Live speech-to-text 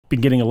Been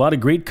getting a lot of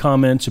great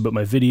comments about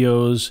my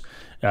videos,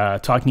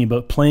 talking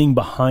about playing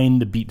behind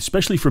the beat,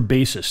 especially for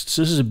bassists.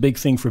 This is a big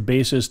thing for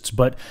bassists,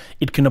 but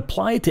it can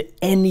apply to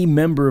any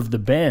member of the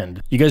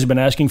band. You guys have been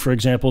asking for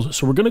examples,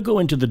 so we're going to go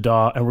into the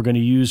DAW and we're going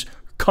to use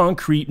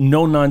concrete,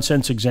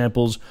 no-nonsense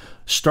examples,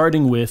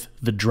 starting with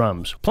the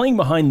drums. Playing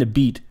behind the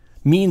beat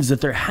means that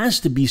there has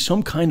to be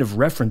some kind of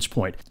reference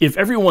point. If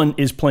everyone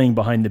is playing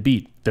behind the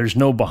beat, there's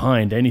no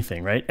behind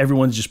anything, right?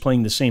 Everyone's just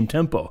playing the same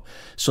tempo.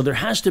 So there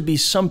has to be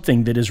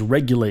something that is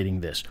regulating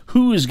this.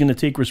 Who is going to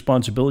take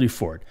responsibility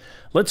for it?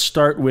 Let's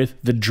start with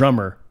the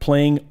drummer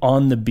playing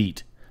on the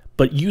beat,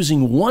 but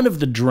using one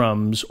of the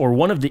drums or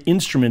one of the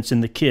instruments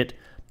in the kit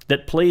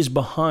that plays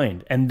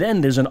behind. And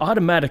then there's an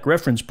automatic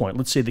reference point.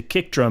 Let's say the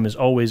kick drum is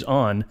always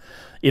on.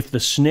 If the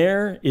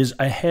snare is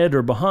ahead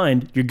or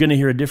behind, you're going to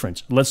hear a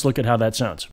difference. Let's look at how that sounds.